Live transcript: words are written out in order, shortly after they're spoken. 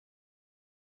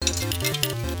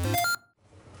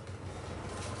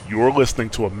You're listening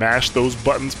to a Mash Those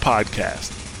Buttons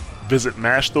podcast. Visit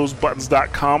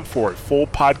mashthosebuttons.com for a full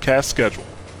podcast schedule.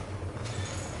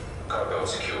 Cargo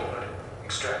secured.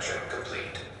 Extraction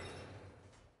complete.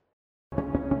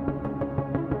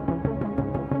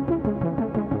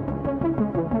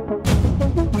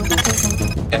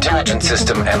 Intelligent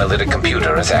System Analytic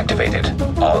Computer is activated.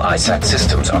 All ISAC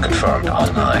systems are confirmed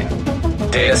online.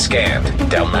 Data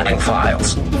scanned. Downloading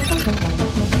files.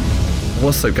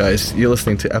 What's up, guys? You're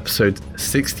listening to episode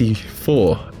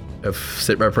 64 of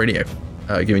SitRep Radio,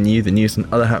 giving you the news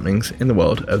and other happenings in the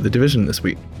world of The Division this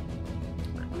week.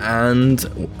 And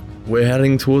we're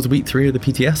heading towards week 3 of the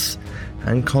PTS,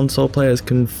 and console players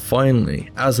can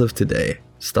finally, as of today,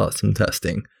 start some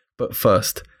testing. But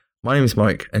first, my name is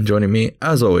Mike, and joining me,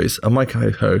 as always, are my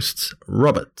co-hosts,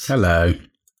 Robert. Hello.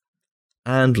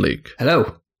 And Luke.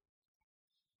 Hello.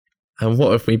 And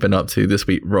what have we been up to this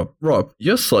week, Rob? Rob,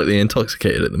 you're slightly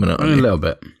intoxicated at the minute, aren't you? A little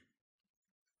bit. A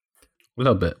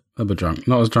little bit drunk.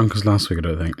 Not as drunk as last week, I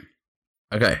don't think.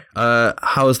 Okay.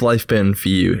 How has life been for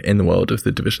you in the world of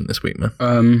The Division this week,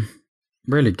 man?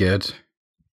 Really good.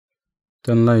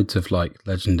 Done loads of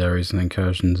legendaries and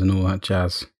incursions and all that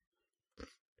jazz.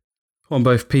 On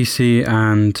both PC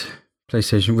and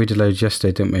PlayStation. We did loads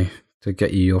yesterday, didn't we? To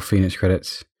get you your Phoenix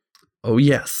credits. Oh,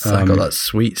 yes. I got that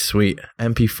sweet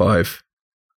MP5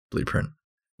 blueprint,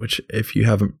 which if you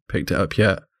haven't picked it up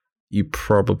yet, you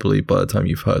probably, by the time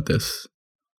you've heard this,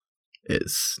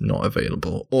 it's not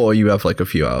available. Or you have a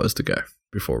few hours to go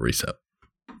before reset.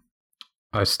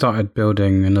 I started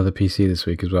building another PC this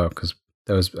week as well because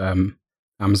there was Amazon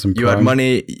Prime.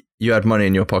 You had money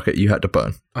in your pocket you had to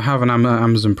burn. I have an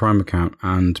Amazon Prime account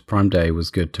and Prime Day was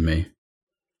good to me.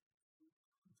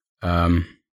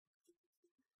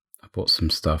 I bought some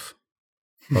stuff.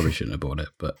 Probably shouldn't have bought it,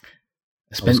 but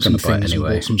I spent some things anyway.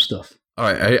 and bought some stuff. All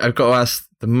right, I've got to ask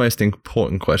the most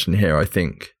important question here, I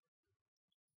think.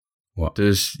 What?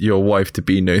 Does your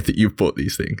wife-to-be know that you've bought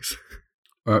these things?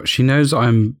 She knows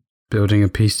I'm building a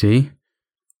PC.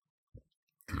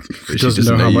 She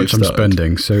doesn't know how much I'm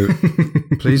spending, so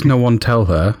please no one tell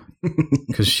her,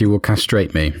 because she will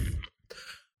castrate me.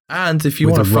 And if you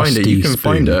want to find it, you can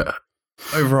find it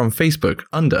over on Facebook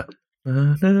under...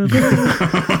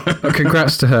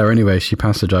 Congrats to her anyway. She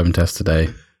passed the driving test today.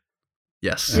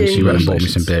 Yes. And she went and bought me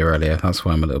some beer earlier. That's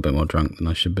why I'm a little bit more drunk than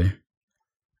I should be.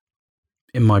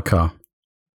 In my car,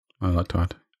 I like to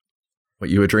add. What,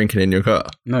 you were drinking in your car?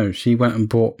 No, she went and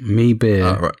bought me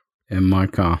beer in my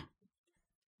car.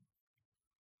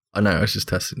 I know, I was just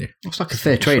testing you. It's like a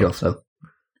fair trade-off, though.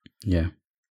 Yeah.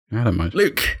 I don't mind.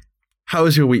 Luke, how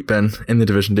has your week been in The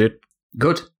Division, dude?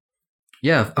 Good.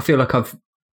 Yeah, I feel like I've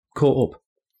caught up.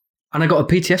 And I got a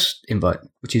PTS invite,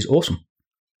 which is awesome.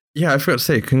 Yeah, I forgot to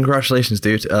say, congratulations,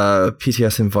 dude.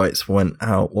 PTS invites went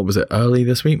out, what was it, early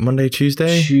this week? Monday,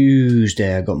 Tuesday?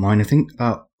 Tuesday I got mine, I think.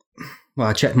 I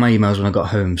checked my emails when I got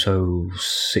home, so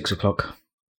 6 o'clock.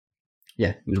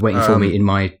 Yeah, it was waiting for me in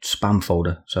my spam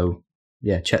folder. So,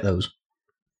 yeah, check those.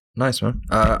 Nice, man.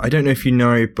 I don't know if you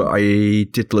know, but I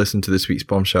did listen to this week's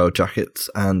Bombshell Jackets,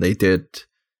 and they did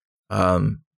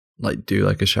do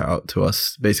a shout out to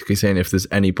us, basically saying if there's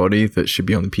anybody that should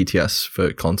be on the PTS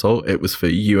for console, it was for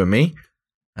you and me.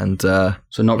 And so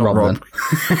not Rob.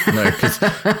 No, because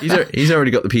he's already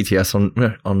got the PTS on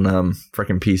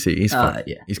freaking PC. He's fine.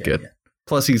 He's good. Yeah.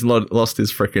 Plus, he's lost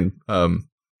his freaking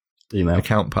email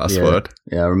account password.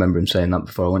 Yeah, I remember him saying that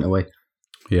before I went away.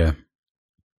 Yeah.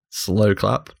 Slow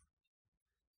clap.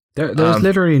 There's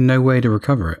literally no way to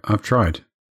recover it. I've tried.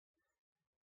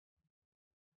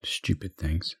 Stupid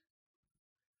things.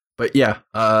 But yeah,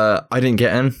 I didn't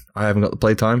get in. I haven't got the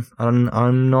playtime, and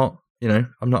I'm not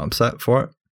upset for it.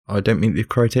 I don't meet the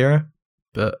criteria,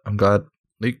 but I'm glad,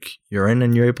 Luke, you're in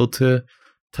and you're able to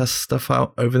test stuff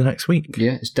out over the next week.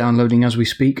 Yeah, it's downloading as we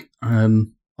speak. I'll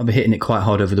be hitting it quite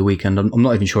hard over the weekend. I'm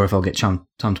not even sure if I'll get time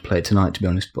to play it tonight, to be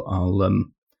honest, but I'll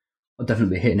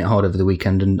definitely be hitting it hard over the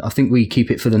weekend, and I think we keep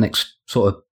it for the next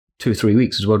sort of 2 or 3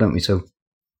 weeks as well, don't we? So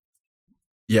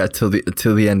yeah, till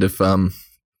the end of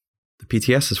the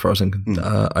PTS, as far as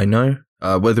I know.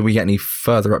 Whether we get any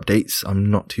further updates,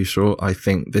 I'm not too sure. I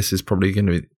think this is probably going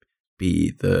to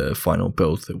be the final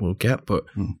build that we'll get, but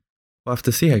we'll have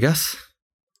to see, I guess.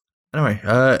 Anyway,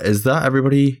 is that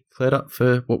everybody cleared up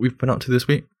for what we've been up to this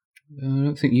week? I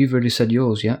don't think you've really said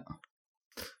yours yet.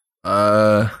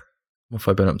 What have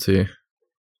I been up to?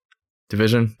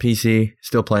 Division, PC,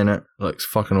 still playing it. Looks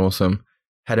fucking awesome.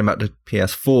 Heading back to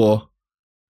PS4.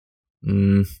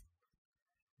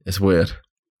 It's weird.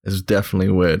 It's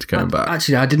definitely weird going back.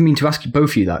 Actually, I didn't mean to ask you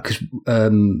both of you that, because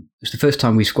it's the first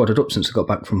time we squadded up since I got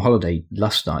back from holiday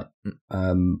last night.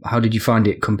 How did you find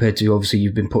it compared to, obviously,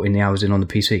 you've been putting the hours in on the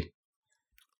PC?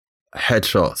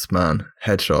 Headshots, man.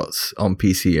 Headshots on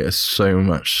PC is so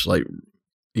much like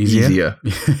Easier?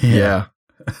 Yeah.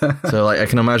 So like I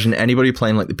can imagine anybody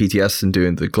playing like the PTS and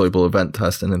doing the global event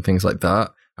testing and things like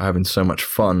that are having so much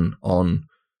fun on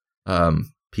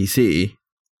PC,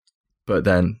 but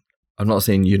then I'm not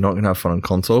saying you're not going to have fun on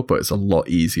console, but it's a lot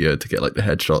easier to get like the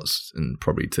headshots and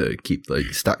probably to keep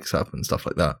like stacks up and stuff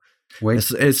like that.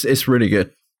 It's really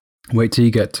good. Wait till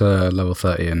you get to level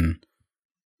 30 and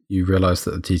you realize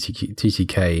that the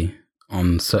TTK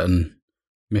on certain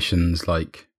missions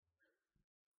like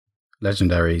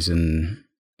legendaries and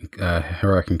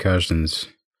heroic incursions,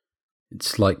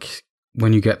 it's like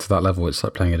when you get to that level, it's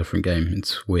like playing a different game.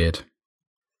 It's weird.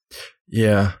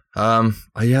 Yeah. What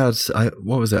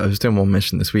was it? I was doing one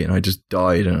mission this week and I just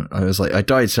died, and I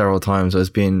died several times. I was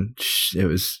being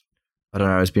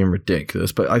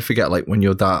ridiculous, but I forget like when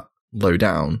you're that low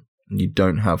down and you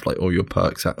don't have like all your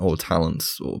perks or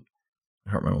talents, or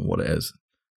I can't remember what it is,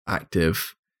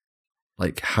 active,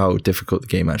 like how difficult the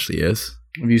game actually is.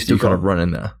 Have you still got to run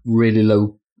in there? Really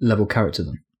low level character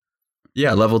then?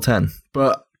 Yeah, level 10.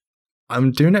 But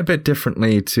I'm doing it a bit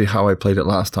differently to how I played it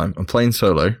last time. I'm playing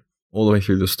solo all the way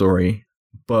through the story,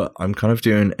 but I'm kind of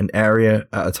doing an area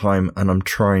at a time, and I'm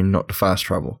trying not to fast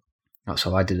travel. That's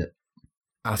how I did it.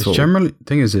 Generally,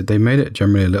 thing is, they made it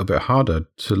generally a little bit harder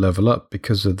to level up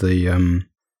because of the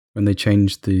when they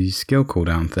changed the skill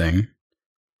cooldown thing.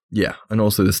 Yeah, and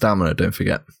also the stamina. Don't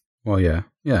forget. Well, yeah.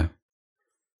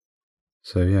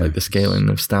 So yeah, like the scaling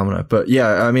of stamina. But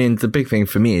yeah, I mean, the big thing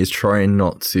for me is trying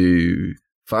not to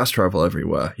fast travel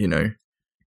everywhere. You know,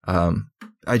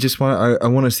 I just want I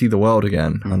want to see the world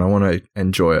again, and I want to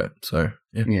enjoy it. So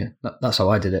yeah, that's how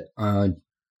I did it. I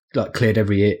like cleared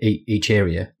each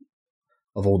area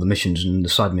of all the missions and the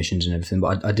side missions and everything,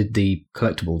 but I did the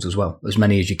collectibles as well, as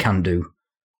many as you can do,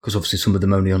 because obviously some of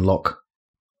them only unlock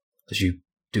as you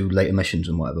do later missions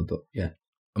and whatever. But yeah,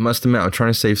 I must admit, I'm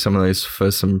trying to save some of those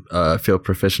for some field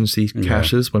proficiency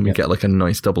caches when we get like a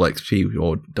nice double XP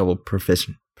or double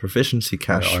proficiency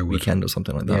cache weekend or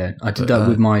something like that. Yeah, I did that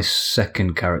with my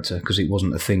second character because it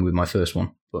wasn't a thing with my first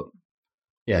one. But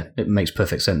yeah, it makes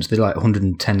perfect sense. They're like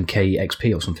 110k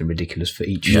XP or something ridiculous for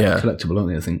each collectible, aren't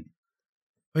they? I think.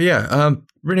 But yeah,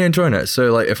 really enjoying it.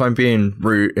 So like, if I'm being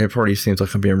rude, it probably seems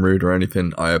like I'm being rude or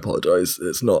anything. I apologize.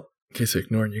 It's not in case of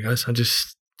ignoring you guys. I'm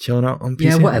just chilling out on PC.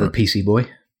 Yeah, whatever, PC boy.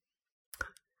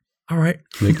 All right.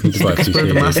 We can buy a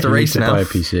PC. Master Race now. Buy a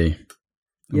PC.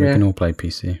 Yeah. We can all play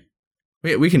PC.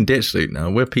 We can ditch Loot now.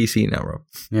 We're PC now, Rob.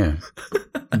 Yeah.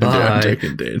 I'm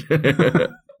joking, dude.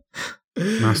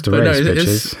 Master Race,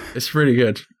 bitches. It's really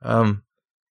good.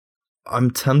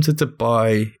 I'm tempted to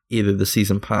buy either the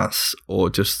season pass or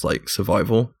just like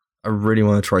survival. I really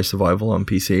want to try survival on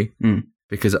PC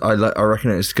because I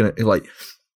reckon it's gonna like,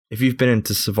 if you've been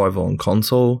into survival on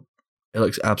console, it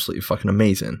looks absolutely fucking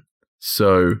amazing.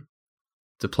 So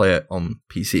to play it on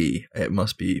PC, it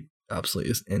must be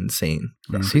absolutely insane.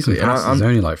 Season pass is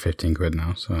only like 15 quid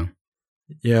now, so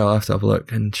yeah, I'll have to have a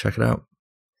look and check it out.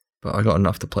 But I got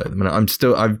enough to play at the minute.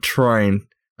 I'm trying.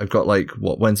 I've got like,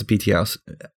 when's the PTS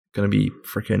going to be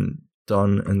freaking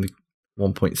done and the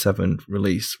 1.7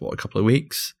 release? What, a couple of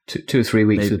weeks? 2 or 3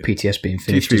 weeks with PTS being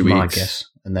finished is my guess.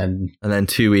 And then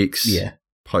 2 weeks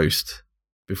post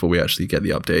before we actually get the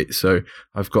update. So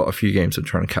I've got a few games I'm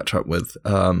trying to catch up with.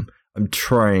 I'm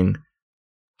trying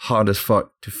hard as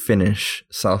fuck to finish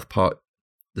South Park: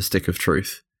 The Stick of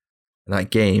Truth. And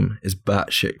that game is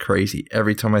batshit crazy.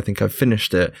 Every time I think I've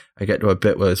finished it, I get to a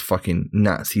bit where there's fucking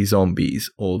Nazi zombies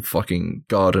or fucking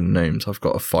garden gnomes I've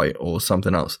got to fight or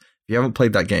something else. If you haven't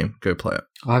played that game, go play it.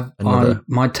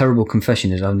 My terrible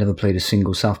confession is I've never played a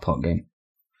single South Park game.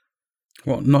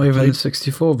 What, not even the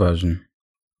 64 version?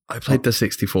 I played the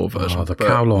 64 version. Oh, the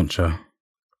cow launcher.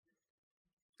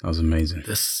 That was amazing.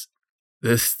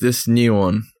 This new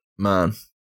one, man,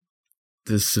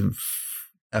 there's some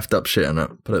effed up shit in it,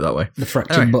 put it that way. The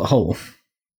fractured butthole.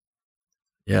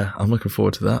 Yeah, I'm looking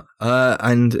forward to that.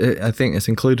 And I think it's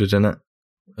included in it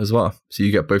as well. So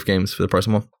you get both games for the price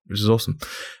of one, which is awesome.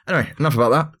 Anyway, enough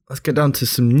about that. Let's get down to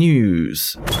some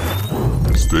news.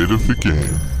 State of the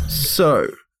game. So,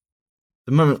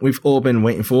 the moment we've all been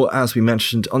waiting for, as we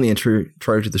mentioned on the intro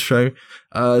to the show,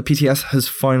 PTS has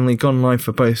finally gone live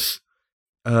for both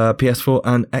PS4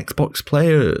 and Xbox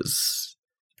players.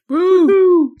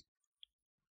 Woo!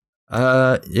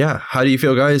 Yeah, how do you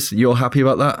feel, guys? You're happy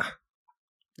about that?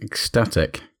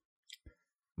 Ecstatic.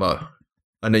 Well,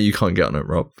 I know you can't get on it,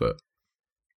 Rob, but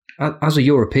As a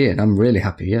European, I'm really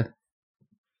happy, yeah.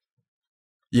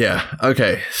 Yeah,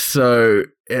 okay. So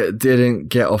it didn't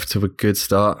get off to a good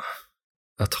start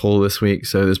at all this week.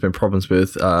 So there's been problems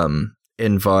with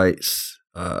invites,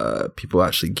 people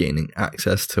actually gaining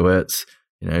access to it.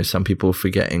 Some people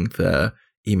forgetting their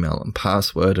email and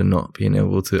password and not being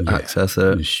able to access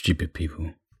it. Stupid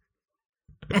people.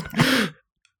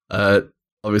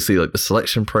 Obviously, like the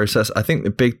selection process. I think the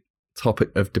big topic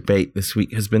of debate this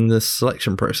week has been the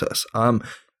selection process.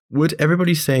 Would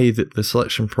everybody say that the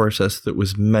selection process that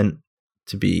was meant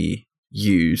to be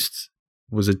used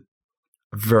was a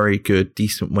very good,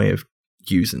 decent way of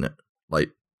using it? Like,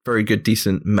 very good,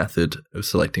 decent method of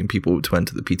selecting people to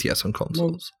enter the PTS on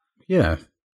consoles? Well, yeah.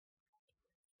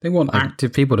 They want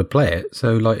active people to play it.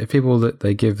 So, like, if people that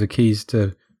they give the keys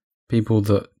to people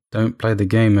that don't play the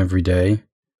game every day,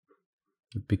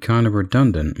 it'd be kind of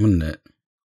redundant, wouldn't it?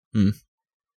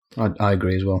 I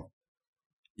agree as well.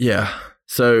 Yeah.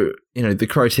 So, the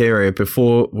criteria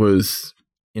before was,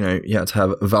 you had to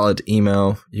have a valid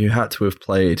email. You had to have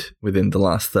played within the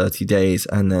last 30 days.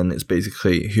 And then it's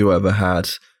basically whoever had,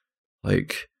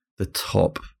 like, the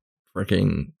top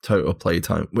freaking total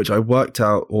playtime, which I worked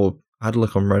out, or I had a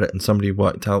look on Reddit, and somebody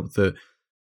worked out that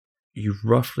you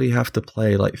roughly have to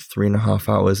play like 3.5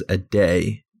 hours a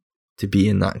day to be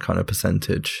in that kind of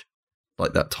percentage,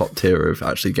 like that top tier of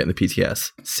actually getting the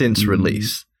PTS since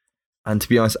release. And to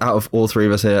be honest, out of all three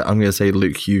of us here, I'm going to say,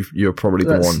 Luke, you're probably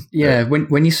the one. Yeah,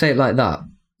 when you say it like that,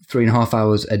 3.5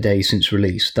 hours a day since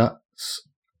release, that's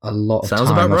a lot of Sounds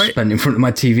time about I've right. spent in front of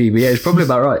my TV. But yeah, it's probably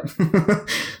about right.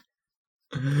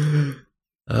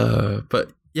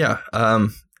 But yeah,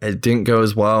 it didn't go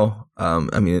as well.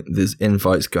 There's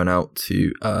invites going out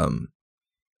to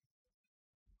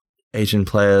Asian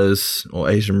players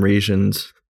or Asian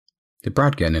regions. Did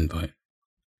Brad get an invite?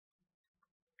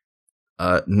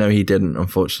 No, he didn't,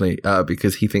 unfortunately,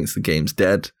 because he thinks the game's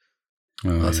dead.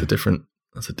 Oh, That's a different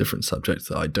subject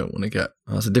that I don't want to get.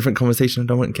 That's a different conversation I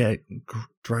don't want to get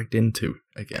dragged into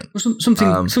again. Well,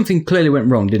 something clearly went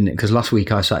wrong, didn't it? Because last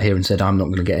week I sat here and said I'm not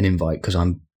going to get an invite because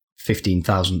I'm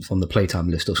 15,000th on the playtime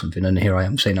list or something, and here I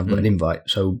am saying I've got an invite.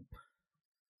 So,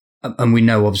 and we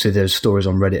know obviously there's stories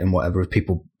on Reddit and whatever of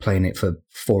people playing it for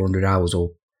 400 hours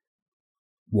or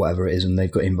whatever it is, and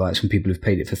they've got invites, and people who've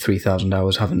paid it for 3,000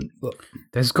 hours haven't. But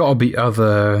there's got to be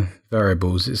other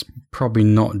variables. It's probably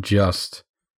not just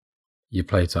your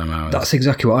playtime hours. That's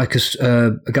exactly why, because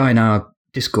a guy in our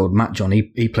Discord, Matt John,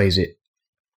 he plays it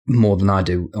more than I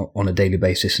do on a daily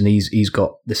basis, and he's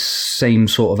got the same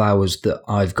sort of hours that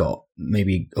I've got,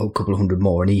 maybe a couple of hundred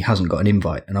more, and he hasn't got an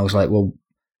invite. And I was like, well,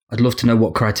 I'd love to know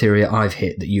what criteria I've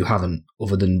hit that you haven't,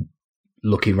 other than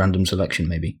lucky random selection,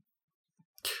 maybe.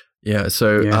 Yeah,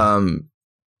 so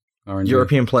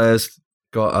European players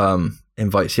got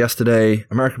invites yesterday.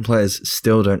 American players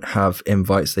still don't have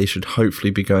invites. They should hopefully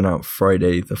be going out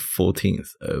Friday, the 14th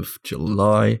of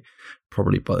July.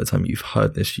 Probably by the time you've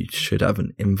heard this, you should have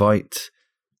an invite.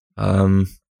 And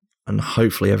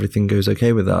hopefully everything goes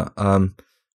okay with that.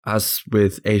 As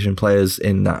with Asian players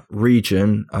in that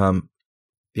region,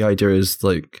 the idea is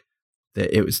like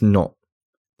that it was not,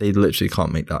 they literally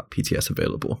can't make that PTS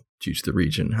available due to the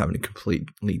region having a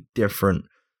completely different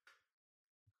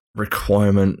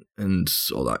requirement and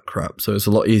all that crap. So it's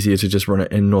a lot easier to just run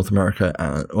it in North America,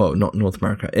 not North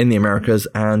America, in the Americas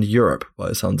and Europe by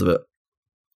the sounds of it,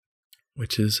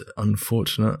 which is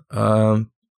unfortunate.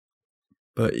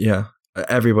 But yeah,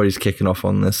 everybody's kicking off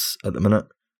on this at the minute.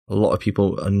 A lot of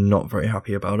people are not very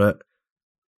happy about it.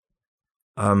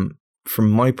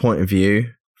 From my point of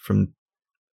view, from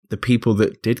the people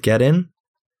that did get in,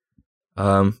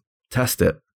 test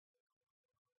it.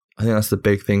 I think that's the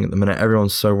big thing at the minute.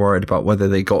 Everyone's so worried about whether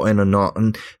they got in or not,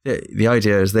 and the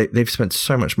idea is they've spent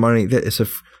so much money that it's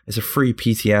a free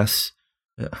PTS.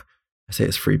 I say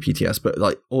it's free PTS, but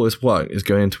like all this work is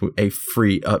going into a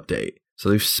free update. So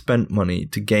they've spent money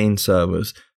to gain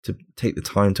servers, to take the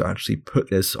time to actually put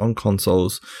this on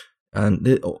consoles,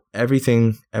 and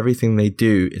everything they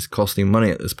do is costing money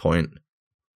at this point.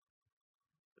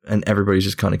 And everybody's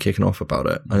just kind of kicking off about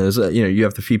it. And there's, you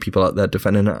have the few people out there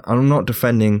defending it. I'm not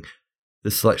defending the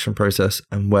selection process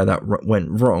and where that went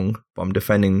wrong, but I'm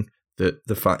defending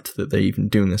the fact that they're even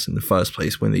doing this in the first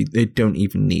place when they don't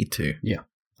even need to. Yeah,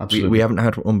 absolutely. We haven't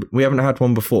had one. We haven't had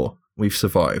one before. We've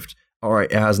survived. All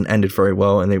right, it hasn't ended very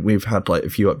well, and we've had like a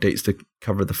few updates to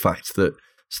cover the fact that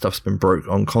stuff's been broke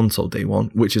on console day one,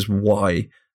 which is why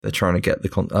they're trying to get the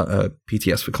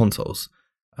PTS for consoles.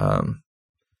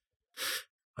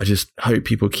 I just hope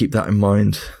people keep that in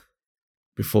mind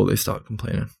before they start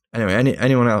complaining. Anyway,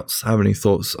 anyone else have any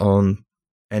thoughts on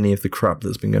any of the crap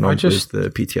that's been going on with the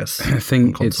PTS. I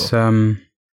think console.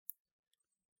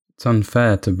 it's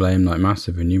unfair to blame like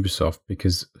Massive and Ubisoft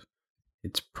because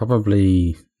it's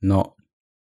probably not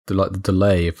the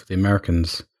delay for the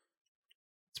Americans.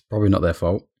 It's probably not their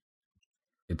fault.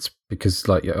 It's because,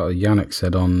 like Yannick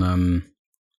said on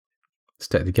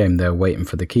State of the Game, they're waiting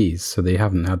for the keys, so they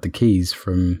haven't had the keys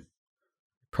from.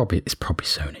 It's probably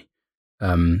Sony.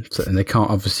 And they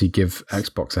can't obviously give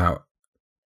Xbox out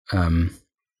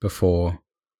before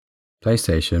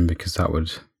PlayStation because that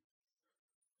would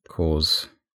cause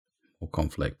more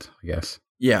conflict, I guess.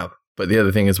 Yeah, but the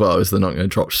other thing as well is they're not going to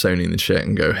drop Sony in the shit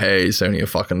and go, hey, Sony are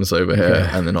fucking us over here,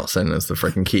 and they're not sending us the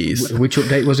freaking keys. Which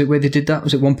update was it where they did that?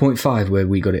 Was it 1.5 where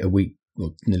we got it a week,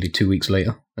 well, nearly 2 weeks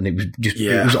later? And it was just,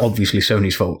 it was obviously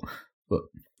Sony's fault. But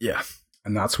yeah.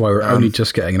 And that's why we're only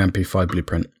just getting an MP5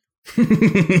 blueprint.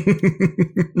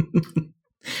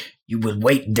 You will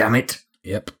wait, damn it.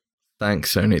 Yep.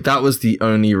 Thanks, Sony. That was the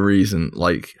only reason,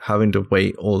 like, having to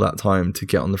wait all that time to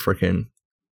get on the freaking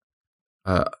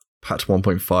patch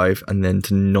 1.5 and then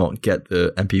to not get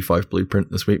the MP5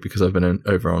 blueprint this week because I've been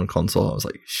over on console. I was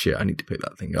like, shit, I need to pick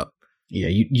that thing up. Yeah,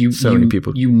 many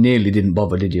people. You nearly didn't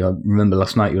bother, did you? I remember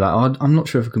last night you were like, oh, I'm not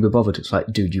sure if I can be bothered. It's like,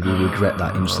 dude, you will regret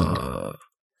that instantly.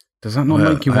 Does that not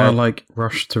make you want to like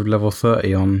rush to level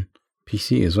 30 on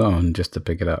PC as well and just to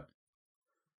pick it up?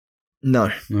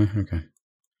 No. No? Okay.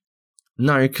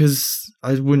 No, because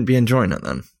I wouldn't be enjoying it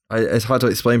then. It's hard to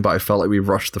explain, but I felt like we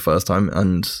rushed the first time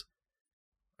and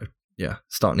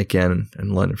starting again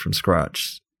and learning from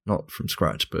scratch. Not from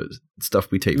scratch, but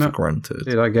stuff we take for granted.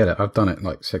 Dude, I get it. I've done it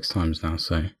like 6 times now,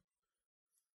 so.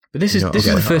 But this is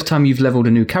the first time you've leveled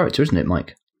a new character, isn't it,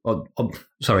 Mike?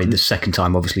 Sorry, the second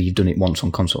time. Obviously, you've done it once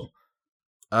on console.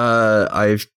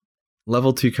 I've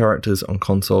leveled 2 characters on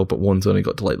console, but one's only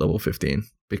got to like level 15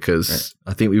 because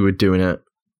I think we were doing it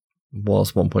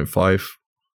whilst 1.5,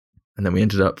 and then we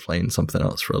ended up playing something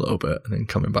else for a little bit, and then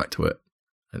coming back to it,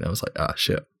 and I was like,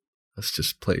 shit, let's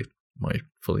just play my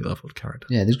fully leveled character.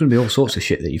 Yeah, there's going to be all sorts of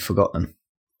shit that you've forgotten.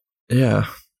 Yeah.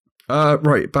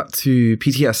 Right, back to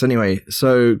PTS anyway.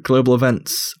 So, global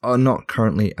events are not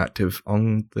currently active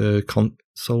on the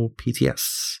console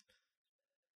PTS.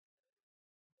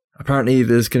 Apparently,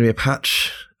 there's going to be a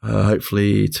patch,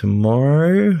 hopefully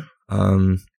tomorrow,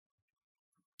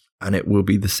 and it will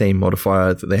be the same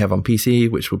modifier that they have on PC,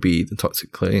 which will be the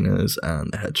Toxic Cleaners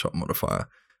and the Headshot modifier.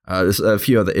 There's a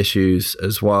few other issues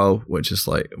as well, which is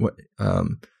like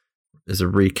there's a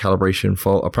recalibration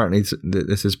fault. Apparently,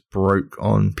 this is broke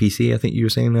on PC. I think you were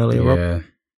saying earlier, Rob.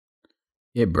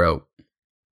 Yeah, it broke.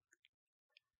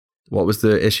 What was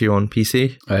the issue on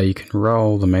PC? You can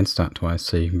roll the main stat twice,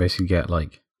 so you can basically get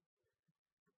like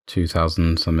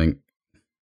 2,000 something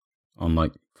on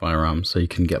like firearms. So you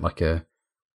can get like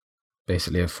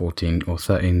basically a 14 or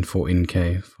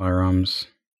 14K firearms.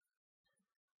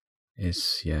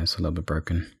 It's a little bit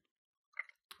broken.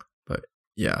 But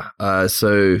yeah,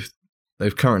 so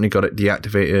they've currently got it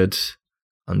deactivated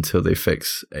until they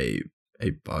fix a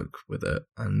bug with it,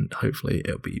 and hopefully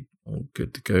it'll be all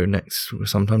good to go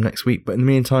sometime next week. But in the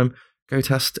meantime, go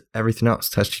test everything else.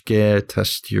 Test your gear,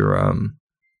 test your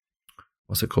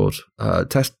what's it called?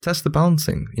 Test the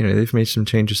balancing. You know, they've made some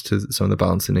changes to some of the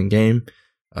balancing in game.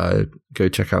 Go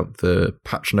check out the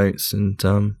patch notes and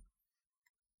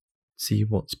see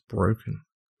what's broken.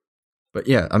 But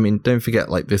yeah, I mean, don't forget,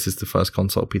 like, this is the first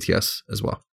console PTS as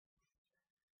well.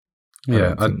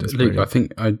 Yeah, Luke, I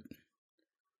think I'd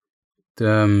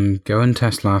go and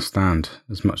test Last Stand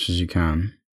as much as you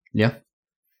can. Yeah.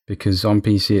 Because on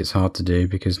PC it's hard to do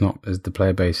because the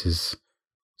player base is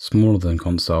smaller than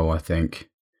console, I think.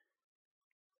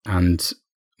 And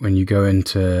when you go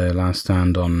into Last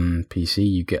Stand on PC,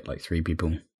 you get like 3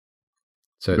 people.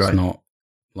 So it's not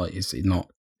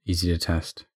easy to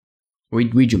test.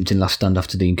 We jumped in Last Stand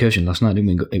after the incursion last night,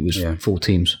 didn't we? It was 4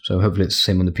 teams, so hopefully it's the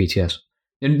same on the PTS.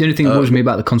 The only thing that worries me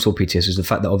about the console PTS is the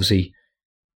fact that obviously,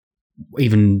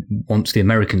 even once the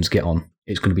Americans get on,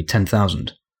 it's going to be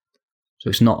 10,000. So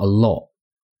it's not a lot.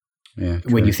 Yeah.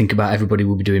 When you think about everybody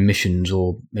will be doing missions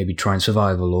or maybe trying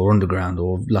survival or underground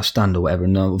or Last Stand or whatever,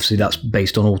 and obviously that's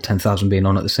based on all 10,000 being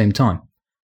on at the same time.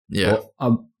 Yeah.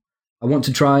 But I want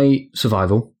to try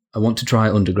survival. I want to try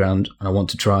underground, and I want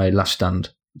to try Last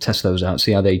Stand. Test those out,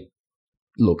 see how they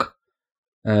look.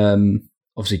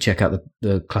 Obviously, check out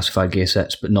the classified gear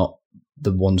sets, but not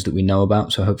the ones that we know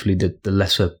about. So hopefully, the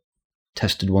lesser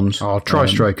tested ones. Oh, try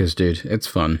Strikers, dude. It's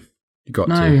fun. You got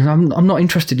to. I'm not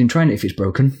interested in trying it if it's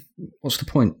broken. What's the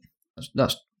point?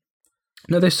 That's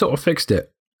No, they sort of fixed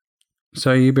it,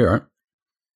 so you'll be alright.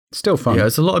 Still fun. Yeah,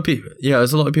 there's a lot of people. Yeah,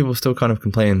 there's a lot of people still kind of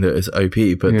complaining that it's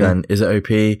OP, but then is it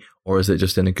OP or is it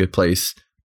just in a good place?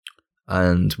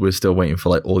 And we're still waiting for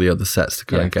like all the other sets to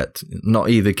kind of get to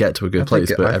a good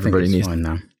place, but everybody needs. Fine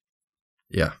now.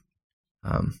 Yeah,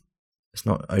 it's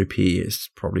not OP. It's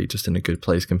probably just in a good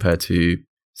place compared to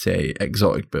say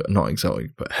exotic, but not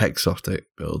exotic, but hexotic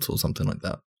builds or something like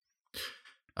that.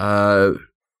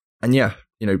 And yeah.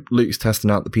 Luke's testing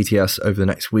out the PTS over the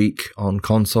next week on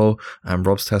console, and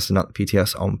Rob's testing out the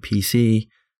PTS on PC.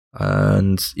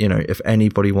 And, if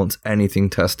anybody wants anything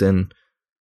testing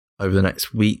over the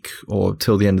next week or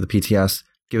till the end of the PTS,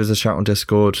 give us a shout on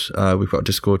Discord. We've got a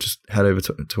Discord, just head over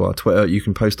to our Twitter. You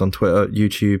can post on Twitter,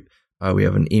 YouTube. We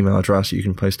have an email address. You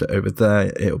can post it over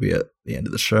there. It'll be at the end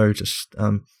of the show. Just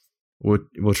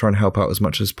we'll try and help out as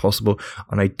much as possible.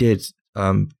 And I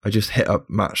just hit up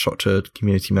Matt Schotter,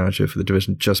 community manager for the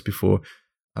Division, just before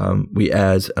we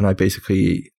aired, and I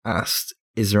basically asked,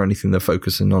 is there anything they're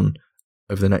focusing on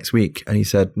over the next week? And he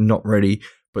said, not really,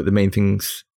 but the main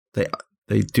things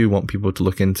they do want people to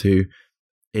look into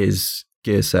is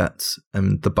gear sets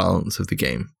and the balance of the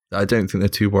game. I don't think they're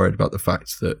too worried about the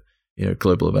fact that,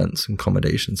 global events and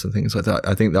accommodations and things like that.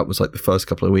 I think that was like the first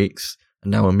couple of weeks,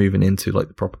 and now we're moving into like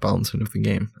the proper balancing of the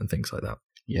game and things like that.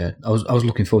 Yeah, I was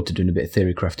looking forward to doing a bit of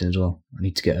theory crafting as well. I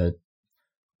need to get a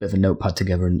bit of a notepad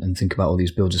together and think about all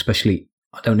these builds, especially,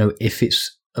 I don't know if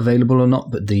it's available or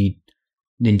not, but the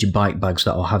Ninja bike bags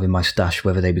that I'll have in my stash,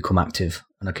 whether they become active,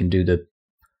 and I can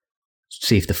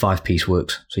see if the 5-piece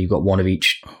works. So you've got one of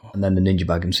each, and then the Ninja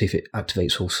bag, and see if it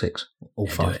activates all 6, all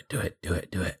 5. Do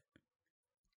it.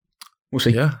 We'll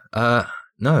see. Yeah.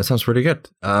 No, it sounds really good.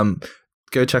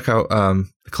 Go check out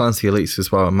the Clancy Elites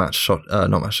as well. Matt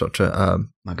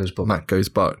Goes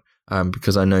Buck.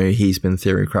 Because I know he's been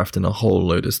theory crafting a whole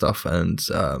load of stuff, and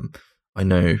I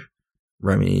know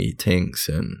Remy Tinks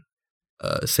and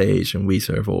Sage and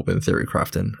Weezer have all been theory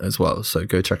crafting as well. So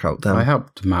go check out them. I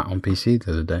helped Matt on PC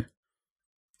the other day.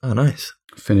 Oh, nice.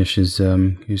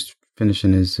 He's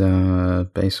finishing his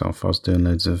base off. I was doing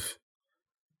loads of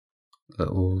the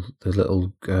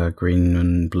little green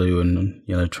and blue and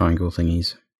yellow triangle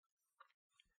thingies.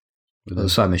 The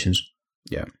side missions.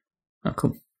 Yeah. Oh,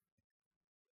 cool.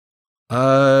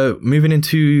 Moving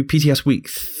into PTS week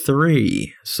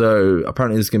 3. So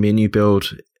apparently there's going to be a new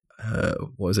build.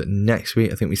 What is it, next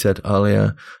week? I think we said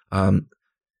earlier. I've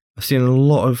seen a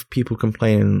lot of people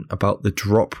complaining about the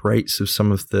drop rates of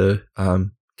some of the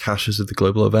caches of the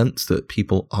global events, that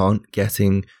people aren't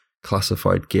getting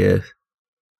classified gear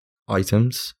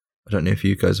items. I don't know if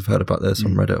you guys have heard about this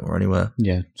on Reddit or anywhere.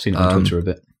 Yeah, seen it on Twitter a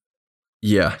bit.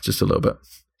 Yeah, just a little bit.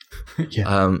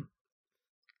 Yeah.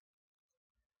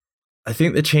 I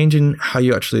think they're changing how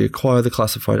you actually acquire the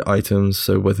classified items,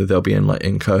 so whether they'll be in like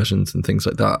incursions and things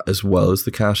like that, as well as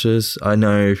the caches. I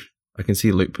know I can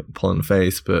see Luke pulling the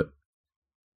face, but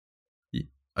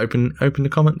open the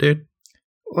comment, dude.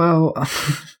 Well,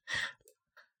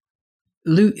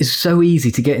 loot is so easy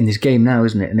to get in this game now,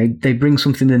 isn't it? And they bring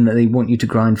something in that they want you to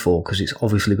grind for because it's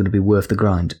obviously going to be worth the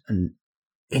grind, and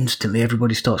instantly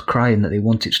everybody starts crying that they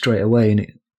want it straight away, and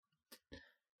it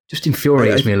just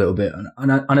infuriates me a little bit.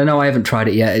 And I know I haven't tried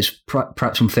it yet. It's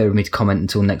perhaps unfair of me to comment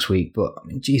until next week, but I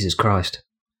mean, Jesus Christ.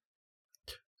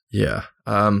 Yeah.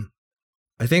 I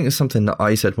think it's something that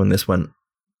I said when this went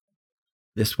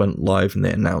live and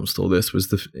they announced all this, was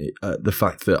the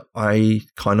fact that I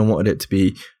kind of wanted it to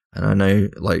be, and I know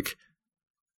like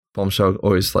Bombshell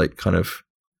always like kind of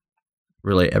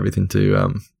relate everything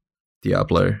to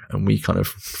Diablo, and we kind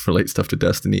of relate stuff to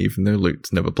Destiny, even though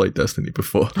Luke's never played Destiny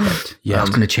before. Yeah, it's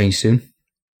going to change soon.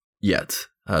 Yet.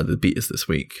 The beta's this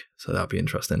week, so that'll be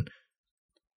interesting.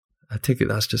 I take it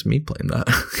that's just me playing that,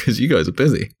 because you guys are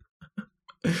busy.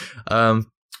 I'll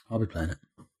be playing it.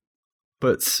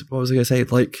 But what was I going to say?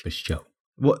 Like, for sure.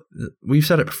 What we've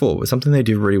said it before, but something they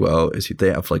do really well is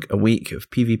they have like a week of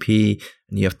PvP,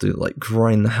 and you have to like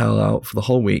grind the hell out for the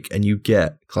whole week, and you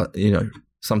get,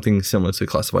 something similar to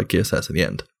classified gear sets at the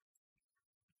end.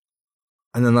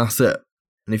 And then that's it.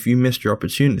 And if you missed your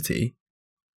opportunity,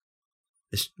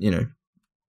 it's,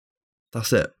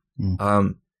 that's it.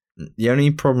 The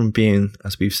only problem being,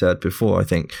 as we've said before, I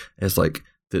think, is like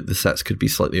the sets could be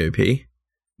slightly OP,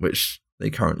 which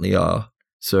they currently are.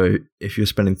 So if you're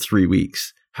spending 3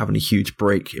 weeks having a huge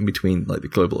break in between like the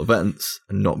global events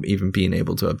and not even being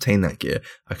able to obtain that gear,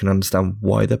 I can understand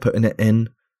why they're putting it in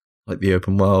like the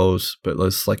open worlds, but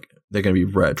there's like they're going to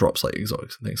be rare drops like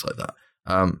exotics and things like that.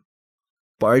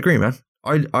 But I agree, man.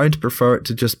 I'd prefer it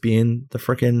to just be in the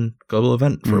freaking global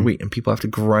event for a week, and people have to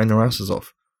grind their asses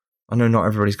off. I know not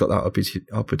everybody's got that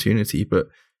opportunity, but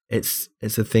it's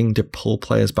a thing to pull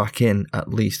players back in at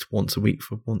least once a week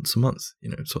for once a month,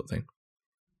 sort of thing.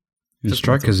 And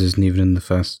Strikers isn't even in the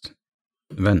first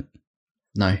event.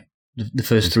 No. The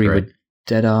first three were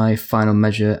Deadeye, Final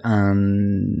Measure,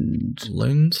 and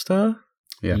Lone Star?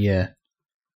 Yeah.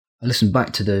 I listened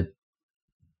back to the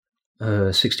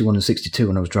 61 and 62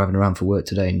 when I was driving around for work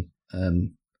today,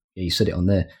 and you said it on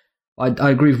there.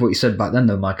 I agree with what you said back then,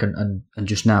 though, Mike, and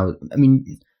just now. I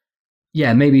mean,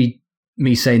 yeah, maybe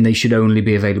me saying they should only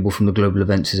be available from the global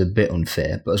events is a bit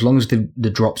unfair, but as long as the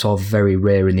drops are very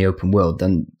rare in the open world,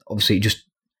 then obviously just...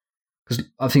 Because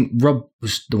I think Rob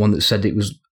was the one that said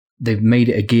they've made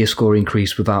it a gear score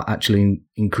increase without actually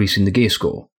increasing the gear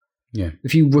score. Yeah.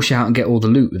 If you rush out and get all the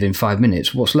loot within 5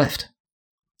 minutes, what's left?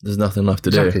 There's nothing left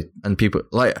to do. And people,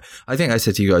 like, I think I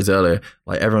said to you guys earlier,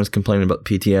 like, everyone's complaining about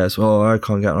PTS. Oh, I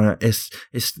can't get on it.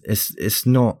 It's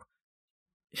not...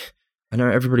 I know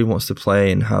everybody wants to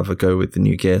play and have a go with the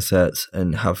new gear sets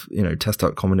and have, test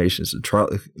out combinations and try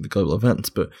out the global events,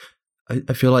 but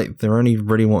I feel like they're only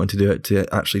really wanting to do it to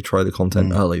actually try the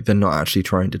content early. They're not actually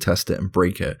trying to test it and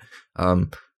break it.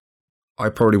 I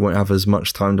probably won't have as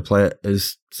much time to play it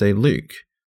as, say, Luke.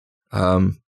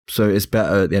 So it's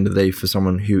better at the end of the day for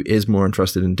someone who is more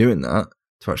interested in doing that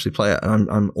to actually play it. And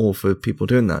I'm all for people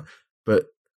doing that. But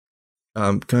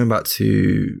going back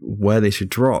to where they should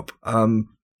drop,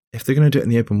 if they're going to do it in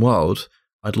the open world,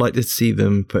 I'd like to see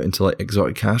them put into like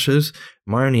exotic caches.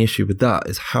 My only issue with that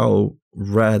is how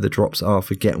rare the drops are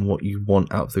for getting what you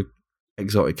want out of the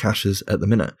exotic caches at the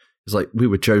minute. It's like we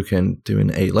were joking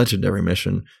doing a legendary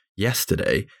mission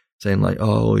yesterday, saying like,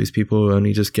 oh, all these people are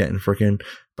only just getting freaking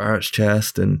Barrett's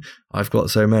chest and I've got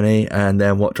so many, and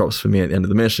then what drops for me at the end of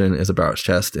the mission is a Barrett's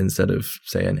chest instead of,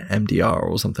 say, an MDR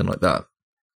or something like that.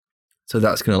 So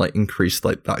that's going to like increase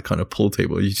like that kind of pull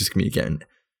table. You're just going to be getting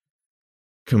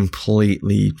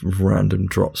completely random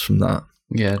drops from that.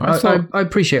 Yeah, I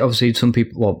appreciate, obviously, some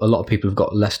people, well, a lot of people have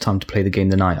got less time to play the game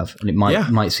than I have, and it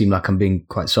might seem like I'm being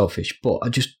quite selfish, but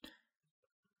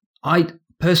I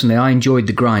personally enjoyed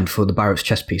the grind for the Barrett's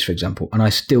chest piece, for example, and I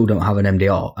still don't have an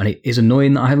MDR, and it is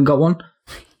annoying that I haven't got one,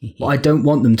 but I don't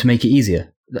want them to make it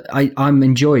easier. I'm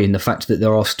enjoying the fact that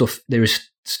there is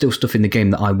still stuff in the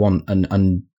game that I want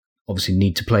and obviously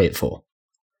need to play it for.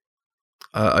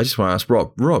 I just want to ask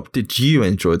Rob. Rob, did you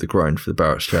enjoy the grind for the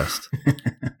Barrett's chest?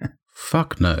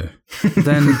 Fuck no.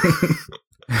 Then,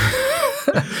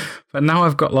 but now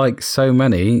I've got like so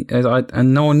many,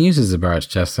 and no one uses the Barrett's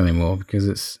chest anymore because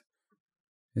it's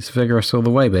vigorous all the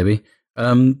way, baby.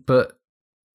 But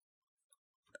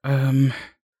I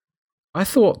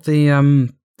thought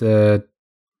the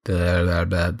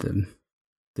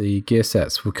gear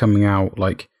sets were coming out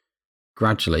like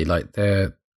gradually, like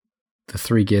the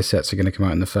 3 gear sets are going to come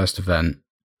out in the first event,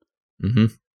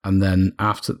 and then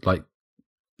after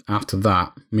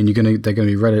that, I mean, they're going to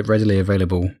be readily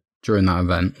available during that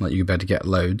event. Like, you'll be able to get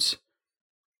loads,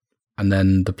 and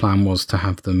then the plan was to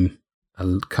have them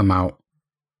come out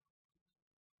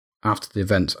after the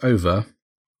event's over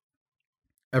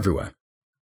everywhere.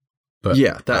 But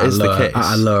yeah, that is the case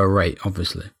at a lower rate,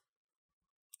 obviously.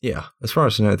 Yeah, as far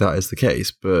as I know, that is the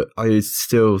case. But I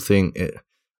still think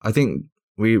I think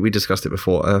we discussed it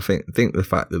before. I think the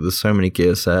fact that there's so many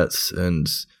gear sets and,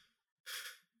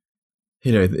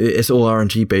 it's all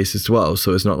RNG based as well.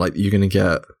 So it's not like you're going to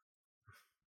get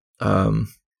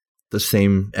the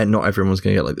same, and not everyone's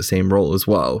going to get like the same role as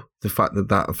well. The fact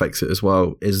that affects it as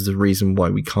well is the reason why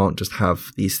we can't just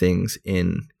have these things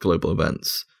in global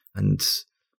events, and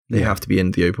they have to be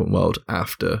in the open world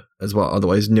after as well.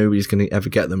 Otherwise, nobody's going to ever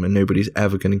get them, and nobody's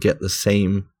ever going to get the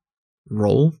same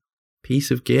role piece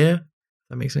of gear.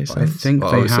 That makes any sense? I think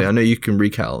obviously, I know you can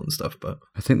recal and stuff, but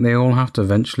I think they all have to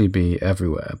eventually be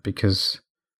everywhere, because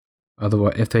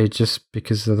otherwise, if they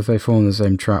fall in the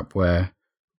same trap where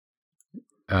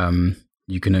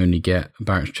you can only get a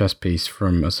Barrett's chest piece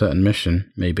from a certain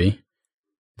mission, maybe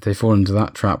if they fall into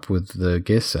that trap with the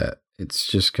gear set, it's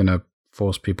just going to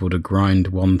force people to grind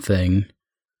one thing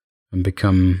and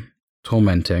become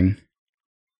tormenting,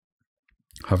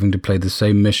 having to play the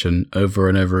same mission over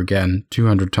and over again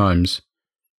 200 times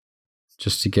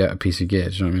just to get a piece of gear.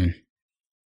 Do you know what I mean?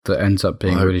 That ends up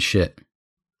being really shit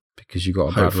because you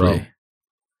got a bad roll.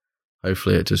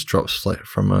 Hopefully it just drops like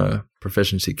from a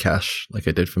proficiency cache like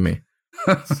it did for me.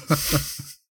 I'm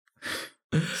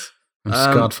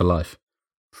scarred for life.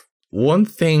 One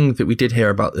thing that we did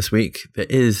hear about this week that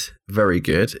is very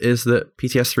good is that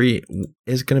PTS 3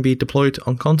 is going to be deployed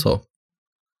on console.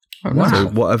 Oh, wow. So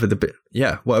whatever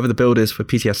the build is for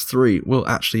PTS 3 will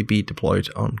actually be deployed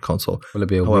on console. Will it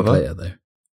be a week later though?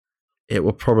 It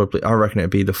will probably, I reckon it'll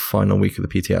be the final week of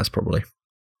the PTS probably.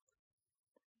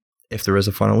 if there is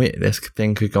a final week, this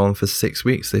thing could go on for 6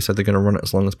 weeks. They said they're going to run it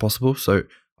as long as possible. So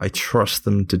I trust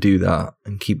them to do that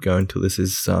and keep going until this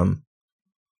is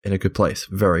in a good place,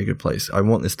 very good place. I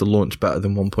want this to launch better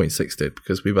than 1.6 did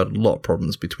because we've had a lot of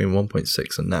problems between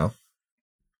 1.6 and now.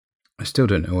 I still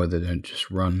don't know whether they don't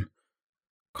just run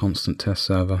constant test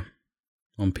server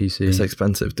on PC. It's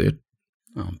expensive, dude.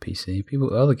 Not on PC.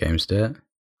 Other games do it.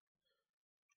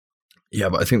 Yeah,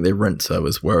 but I think they rent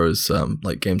servers, whereas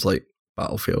like games like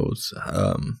Battlefield,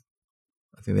 I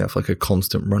think they have like a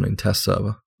constant running test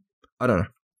server. I don't know.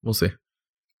 We'll see.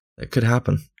 It could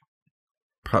happen.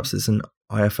 Perhaps it's an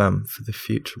IFM for the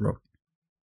future, Rob.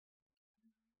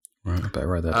 Right, I better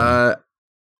write that down.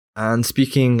 And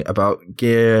speaking about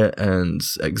gear and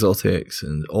exotics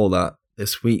and all that,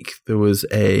 this week there was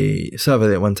a survey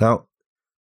that went out.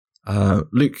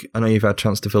 Luke, I know you've had a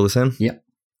chance to fill this in. Yep.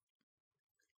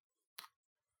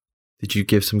 Did you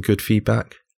give some good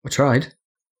feedback? I tried.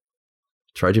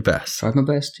 Tried your best. Tried my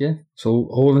best, yeah. It's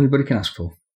all anybody can ask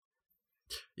for.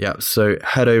 Yeah, so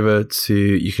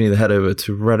you can either head over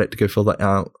to Reddit to go fill that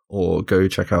out or go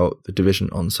check out the Division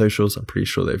on socials. I'm pretty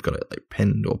sure they've got it like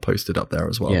pinned or posted up there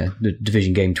as well. Yeah, the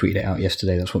Division game tweeted it out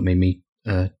yesterday. That's what made me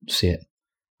see it.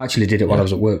 I actually did it while I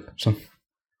was at work, so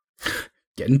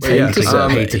getting paid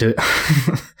to do it.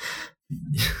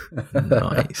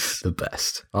 Nice. The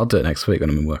best. I'll do it next week when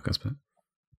I'm in work, I suppose.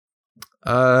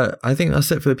 I think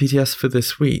that's it for the PTS for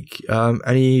this week.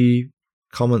 Any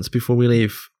comments before we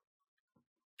leave?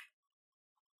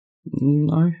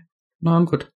 No, I'm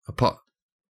good. Apart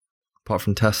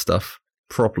from test stuff,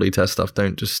 properly test stuff.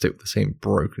 Don't just stick with the same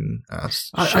broken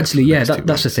ass. Actually, yeah,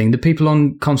 that's the thing. The people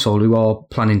on console who are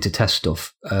planning to test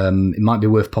stuff, it might be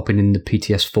worth popping in the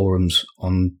PTS forums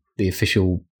on the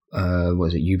official,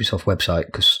 Ubisoft website,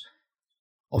 because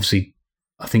obviously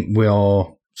I think we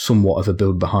are somewhat of a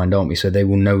build behind, aren't we? So they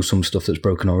will know some stuff that's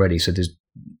broken already. So there's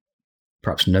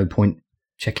perhaps no point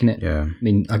checking it. Yeah. I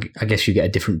mean, I guess you get a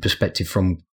different perspective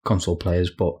from console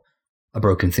players, but a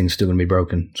broken thing's still going to be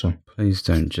broken. So please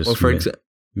don't just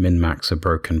min-max a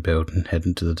broken build and head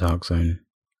into the dark zone.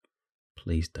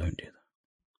 Please don't do that.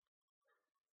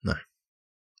 No.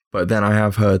 But then I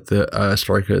have heard that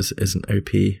Strikers isn't OP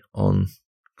on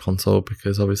console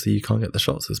because obviously you can't get the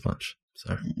shots as much.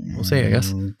 So we'll see, I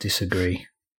guess. Disagree.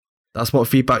 That's what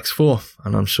feedback's for,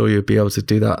 and I'm sure you'll be able to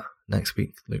do that next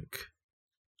week, Luke.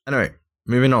 Anyway,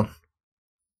 moving on.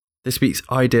 This week's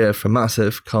idea for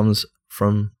Massive comes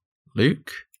from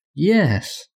Luke.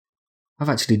 Yes. I've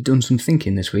actually done some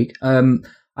thinking this week. I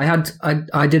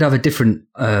did have a different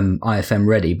IFM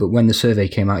ready, but when the survey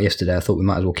came out yesterday, I thought we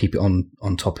might as well keep it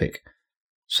on topic.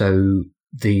 So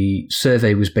the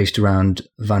survey was based around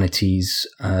vanities,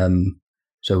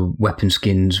 so weapon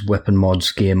skins, weapon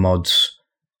mods, gear mods,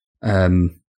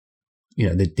 the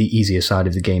easier side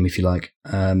of the game, if you like.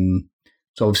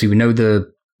 So obviously we know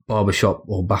the barbershop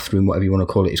or bathroom, whatever you want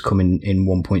to call it, is coming in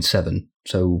 1.7.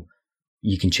 So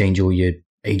you can change all your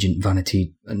agent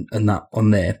vanity and that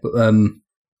on there. But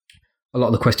a lot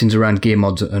of the questions around gear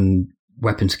mods and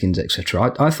weapon skins,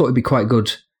 etc. I thought it'd be quite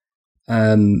good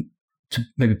to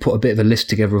maybe put a bit of a list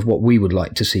together of what we would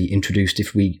like to see introduced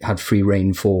if we had free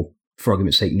reign for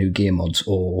argument's sake, new gear mods.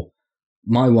 Or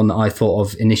my one that I thought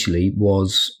of initially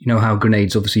was, you know how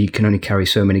grenades, obviously you can only carry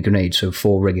so many grenades, so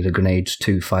 4 regular grenades,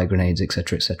 2 fire grenades,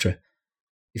 etc., etc.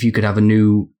 If you could have a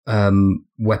new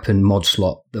weapon mod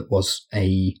slot that was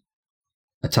a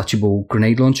attachable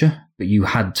grenade launcher, but you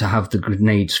had to have the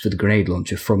grenades for the grenade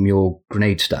launcher from your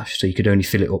grenade stash, so you could only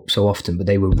fill it up so often, but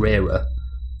they were rarer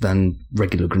than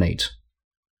regular grenades.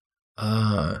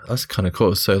 That's kind of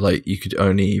cool. So, like, you could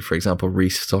only, for example,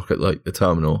 restock at like the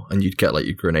terminal, and you'd get like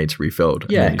your grenades refilled.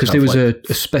 Yeah, because there was a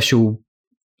special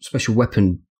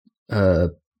weapon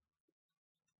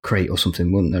crate or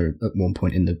something, wasn't there, at one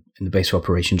point in the base of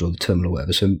operations or the terminal or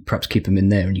whatever. So perhaps keep them in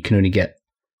there, and you can only get,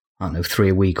 I don't know, 3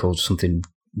 a week or something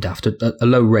daft. A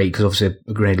low rate, because obviously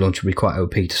a grenade launcher would be quite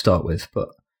OP to start with, but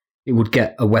it would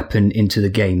get a weapon into the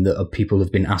game that people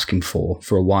have been asking for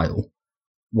a while,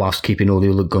 whilst keeping all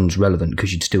the other guns relevant,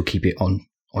 because you'd still keep it on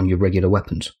your regular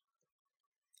weapons.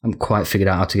 I haven't quite figured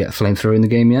out how to get a flamethrower in the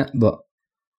game yet, but...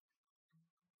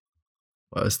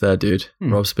 Well, it's there, dude.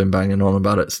 Rob's been banging on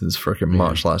about it since freaking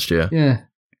March last year. Yeah.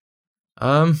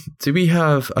 Do we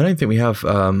have... I don't think we have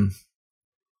a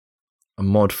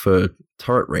mod for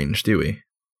turret range, do we?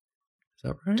 Is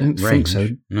that right? Don't think so.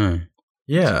 No.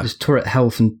 Yeah. There's turret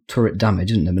health and turret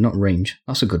damage, isn't there? But not range.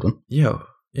 That's a good one. Yeah.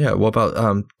 What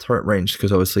about turret range?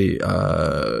 Because obviously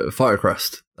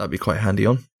Firecrest, that'd be quite handy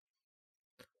on.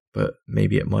 But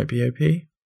maybe it might be OP.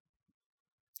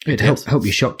 It'd help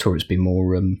your shock turrets be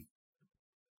more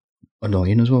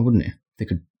annoying as well, wouldn't it? They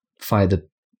could fire the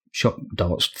shot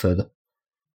darts further.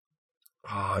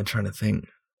 Oh, I'm trying to think.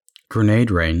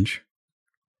 Grenade range.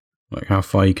 Like how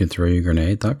far you can throw your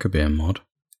grenade. That could be a mod.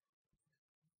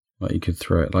 Like you could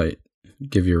throw it, like,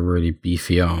 give you a really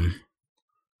beefy arm.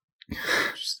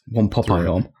 Just one Popeye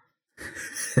arm.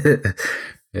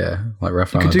 Yeah, like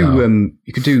Rafael.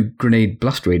 You could do grenade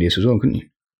blast radius as well, couldn't you?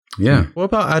 Yeah. What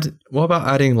about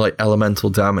adding like elemental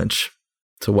damage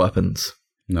to weapons?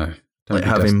 No. Like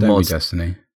having don't mods. be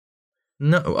Destiny.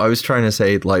 No, I was trying to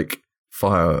say like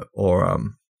fire or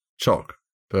shock,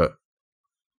 but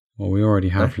Well, we already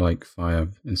have like fire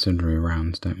incendiary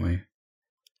rounds, don't we?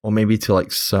 or maybe to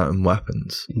like certain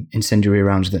weapons. Incendiary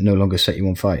rounds that no longer set you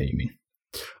on fire, you mean?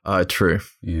 True. I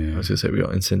Yeah. was gonna say we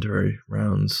got incendiary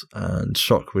rounds, and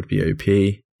shock would be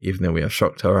OP, even though we have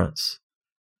shock turrets.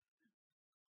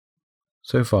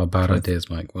 So far, bad Try- ideas,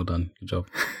 Mike. Well done. Good job.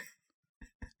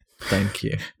 Thank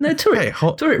you. No, turret,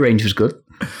 Hey, turret range was good.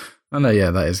 Oh, no,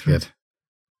 yeah, that is good.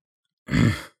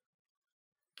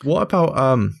 What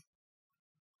about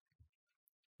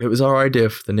it was our idea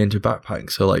for the ninja backpack,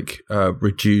 so like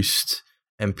reduced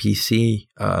NPC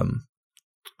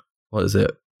what is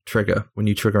it? Trigger. When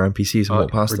you trigger NPCs and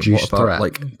walk past them. What Reduced about threat,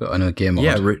 like but on a gear mod.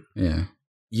 yeah, Yeah.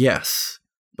 yes.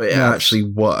 But it Yeah, actually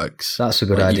works. That's a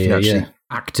good Like, you can idea, actually- yeah.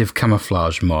 Active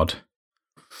camouflage mod.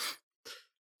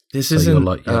 This So you're isn't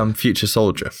like- yeah. Future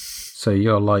Soldier. So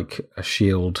you're like a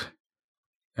shield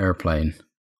airplane.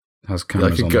 Has You're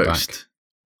like cameras a on ghost the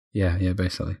back. Yeah,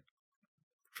 basically.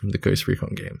 from the Ghost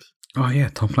Recon games. Oh, yeah,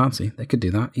 Tom Clancy. They could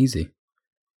do that. Easy.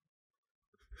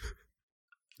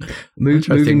 I'm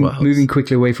trying to think what else. Moving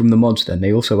quickly away from the mods then,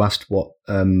 they also asked what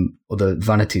other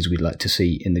vanities we'd like to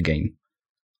see in the game.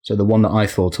 So the one that I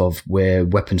thought of where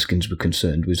weapon skins were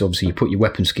concerned was obviously you put your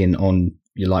weapon skin on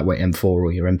your lightweight M4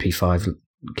 or your MP5,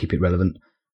 keep it relevant.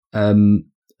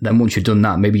 Then once you've done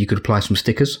that, maybe you could apply some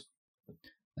stickers.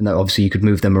 And that obviously you could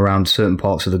move them around certain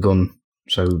parts of the gun,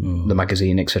 so the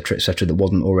magazine, etc., that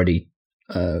wasn't already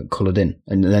coloured in.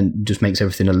 And then just makes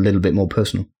everything a little bit more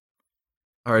personal.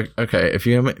 All right, okay. If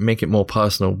you make it more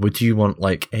personal, would you want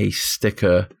like a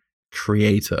sticker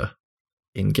creator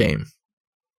in game?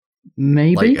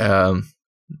 Maybe? Like A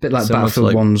bit like similar to, Battlefield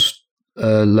like- 1's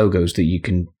logos that you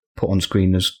can put on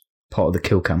screen as part of the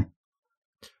kill cam.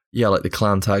 yeah, like the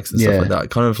clan tags and Yeah. stuff like that.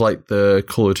 Kind of like the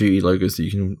Call of Duty logos that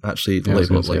you can actually Yeah, I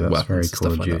was label gonna say, like that's weapons very and Call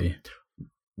stuff of like that. Duty.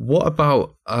 What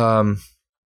about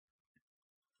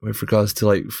with regards to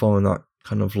like following that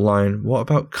kind of line? What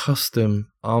about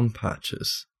custom arm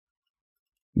patches?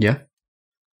 Yeah.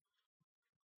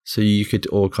 So you could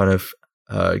all kind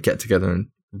of get together and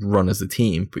run as a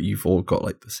team, but you've all got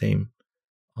like the same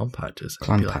arm patches. And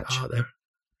Clan be like, patch. oh, there. I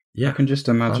Yeah, can just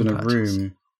imagine a Clan patches.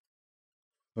 room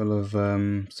full of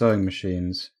sewing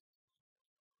machines.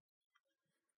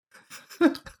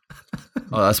 oh,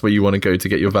 that's where you want to go to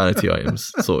get your vanity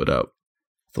items sorted out.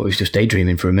 Thought he was just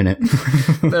daydreaming for a minute.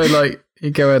 No, like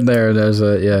you go in there and there's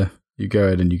you go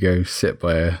in and you go sit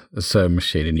by a sewing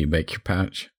machine and you make your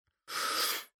patch.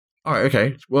 All right,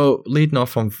 okay. Well, leading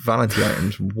off on vanity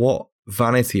items, what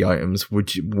vanity items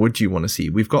would you want to see?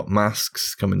 We've got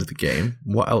masks coming to the game.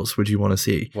 What else would you want to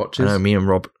see? Watches? I know me and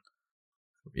Rob.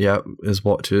 Yeah, as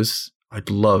watches. I'd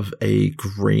love a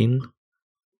green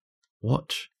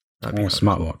watch. That'd Or a kind of cool.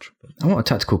 smartwatch. I want a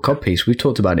tactical cod piece. We've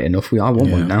talked about it enough. I want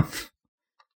Yeah. one now.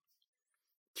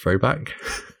 Throwback.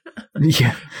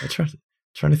 Yeah. I'm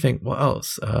trying to think. What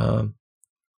else? How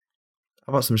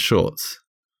about some shorts?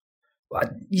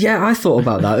 Yeah, I thought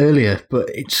about that earlier, but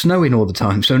it's snowing all the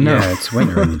time, so no. Yeah, it's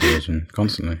winter in the division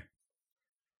constantly.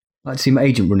 I'd see my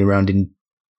agent running around in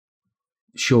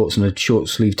shorts and a short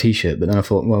sleeve t-shirt, but then I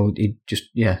thought, well,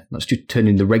 that's just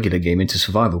turning the regular game into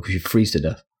survival because you freeze to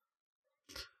death.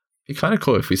 It'd be kind of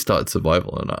cool if we started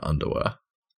survival in our underwear.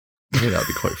 I think that'd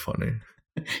be quite funny.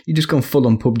 You just gone full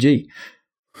on PUBG.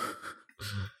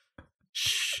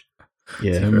 Shh.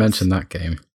 Yeah. Don't mention that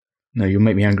game. No, you'll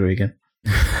make me angry again.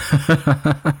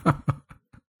 I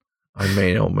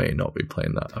may or may not be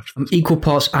playing that after I'm this. equal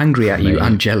parts angry at you Maybe.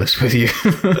 and jealous with you.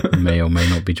 May or may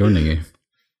not be joining you.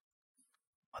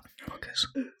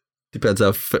 Depends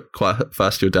how quite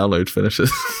fast your download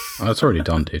finishes. Oh, it's already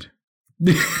done, dude.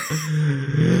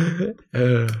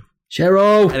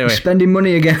 Cheryl, Anyway. spending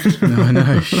money again. No, I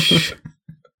know. Shh.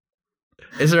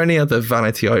 Is there any other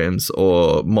vanity items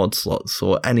or mod slots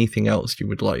or anything else you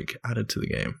would like added to the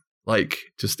game? Like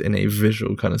just in a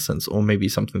visual kind of sense, or maybe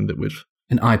something that would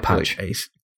An eye patch. like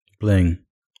Bling.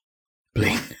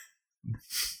 Bling.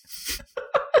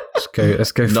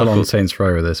 Let's go full on Knuckles. Saints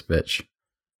Row with this bitch.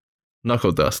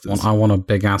 knuckle dusters. I want a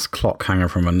big ass clock hanger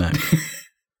from her neck.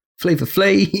 Flavor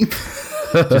Flav.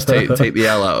 Just take the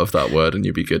L out of that word and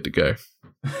you'll be good to go.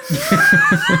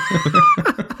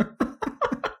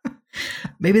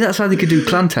 Maybe that's how they could do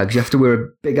clan tags. You have to wear a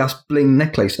big ass bling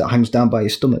necklace that hangs down by your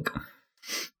stomach.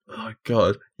 Oh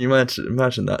god, you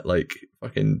imagine that, like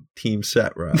fucking team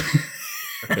set wrap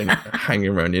fucking hanging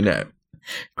around your neck.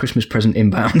 Christmas present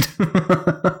inbound.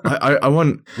 I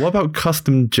want. What about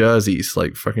custom jerseys,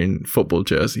 like fucking football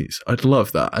jerseys? I'd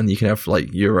love that, and you can have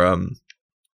like your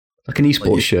like an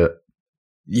esports shirt.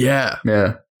 Yeah,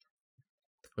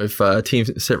 with team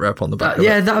sit rep on the back.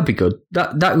 That'd be good.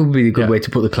 That would be a good way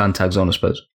to put the clan tags on, I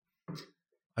suppose.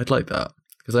 I'd like that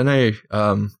because I know.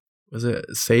 Was it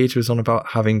Sage was on about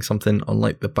having something on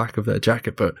like the back of their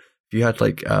jacket, but if you had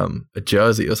like a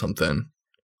jersey or something,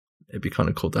 it'd be kind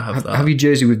of cool to have that. Have your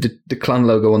jersey with the clan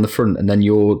logo on the front and then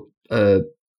your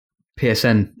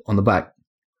PSN on the back.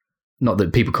 Not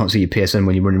that people can't see your PSN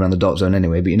when you're running around the dark zone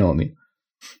anyway, but you know what I mean.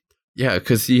 Yeah,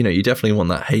 because you definitely want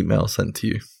that hate mail sent to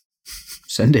you.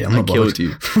 Send it. I'm not bothered. Killed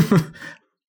you.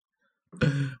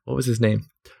 What was his name?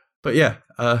 But yeah,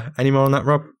 any more on that,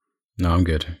 Rob? No, I'm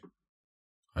good.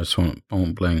 I just want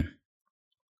bling.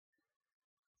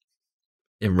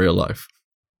 In real life.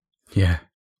 Yeah.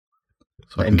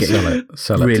 So I can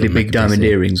sell it really big diamond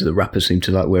earrings that the rappers seem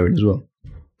to like wearing as well.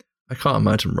 I can't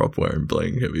imagine Rob wearing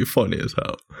bling. It'd be funny as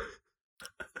hell.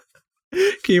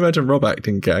 Can you imagine Rob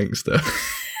acting gangster?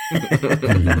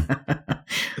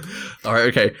 All right,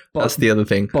 okay. That's the other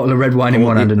thing. Bottle of red wine in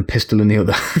one hand and a pistol in the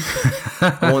other.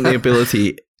 I want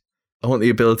the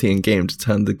ability in game to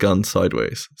turn the gun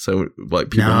sideways, so like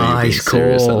people know you're being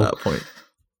serious at that point.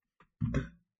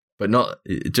 But not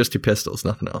just your pistols,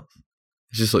 nothing else.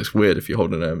 It just looks weird if you're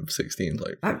holding an M16.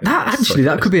 Like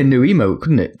that could be a new emote,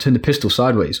 couldn't it? Turn the pistol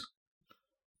sideways.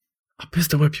 I'll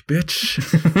pistol whip you, bitch.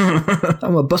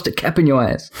 I'm gonna bust a cap in your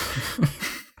ass.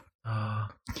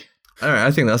 All right,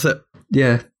 I think that's it.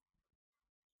 Yeah,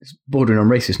 it's bordering on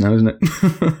racist now, isn't it?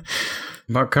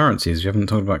 About currencies, we haven't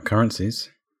talked about currencies.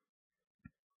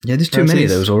 Yeah, there's too many of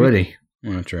those already.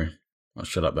 Oh, true. I'll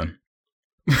shut up then.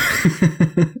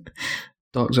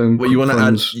 Dark zone. What you want to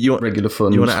add? Regular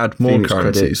funds. You want to add more Phoenix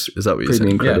currencies? Credits, is that what you're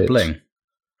saying? Credits. Yeah, bling.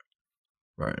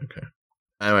 Right. Okay.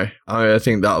 Anyway, I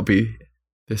think that'll be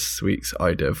this week's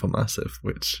idea for Massive,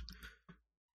 which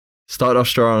started off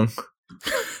strong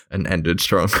and ended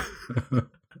strong.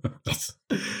 Yes.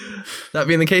 That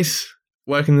being the case,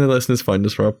 where can the listeners find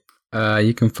us, Rob?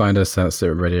 You can find us at Sit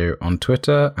Rep Radio on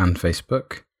Twitter and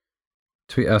Facebook.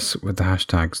 Tweet us with the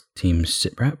hashtags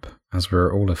TeamSitRep, as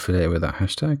we're all affiliated with that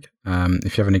hashtag.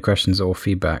 If you have any questions or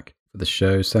feedback for the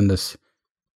show, send us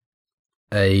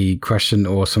a question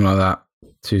or something like that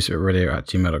to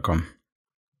sitrepradio@gmail.com.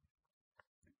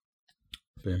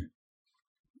 Boom.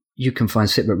 You can find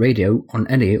Sit Rep Radio on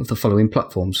any of the following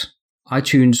platforms: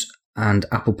 iTunes and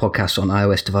Apple Podcasts on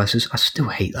iOS devices. I still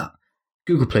hate that.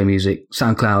 Google Play Music,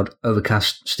 SoundCloud,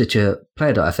 Overcast, Stitcher,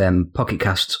 Player.fm, Pocket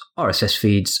Casts, RSS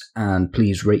feeds, and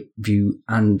please rate, review,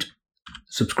 and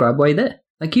subscribe while you're there.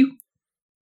 Thank you.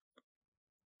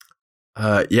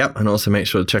 Yep, and also make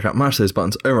sure to check out Mash Those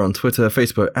Buttons over on Twitter,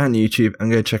 Facebook, and YouTube,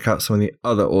 and go check out some of the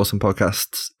other awesome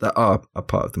podcasts that are a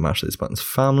part of the Mash Those Buttons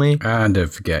family. And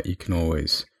don't forget, you can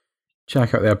always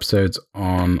check out the episodes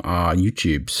on our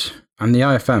YouTubes and the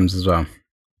IFMs as well.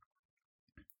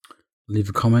 Leave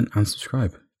a comment and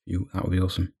subscribe. That would be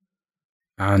awesome.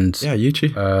 And yeah,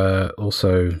 YouTube.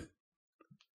 Also,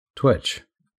 Twitch.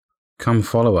 Come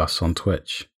follow us on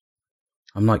Twitch.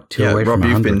 I'm like two away Rob,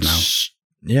 from 100 now.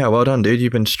 Yeah, well done, dude.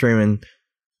 You've been streaming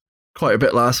quite a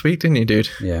bit last week, didn't you, dude?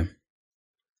 Yeah.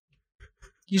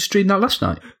 You streamed that last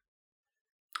night?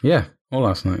 Yeah, all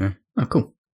last night, yeah. Oh,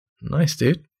 cool. Nice,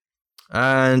 dude.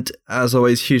 And as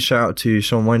always, huge shout out to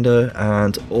Sean Winder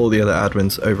and all the other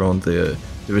admins over on the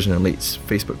Division Elites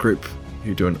Facebook group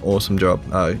who do an awesome job.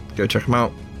 Go check them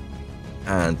out.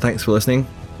 And thanks for listening.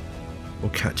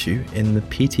 We'll catch you in the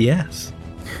PTS.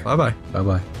 Bye-bye.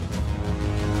 Bye-bye.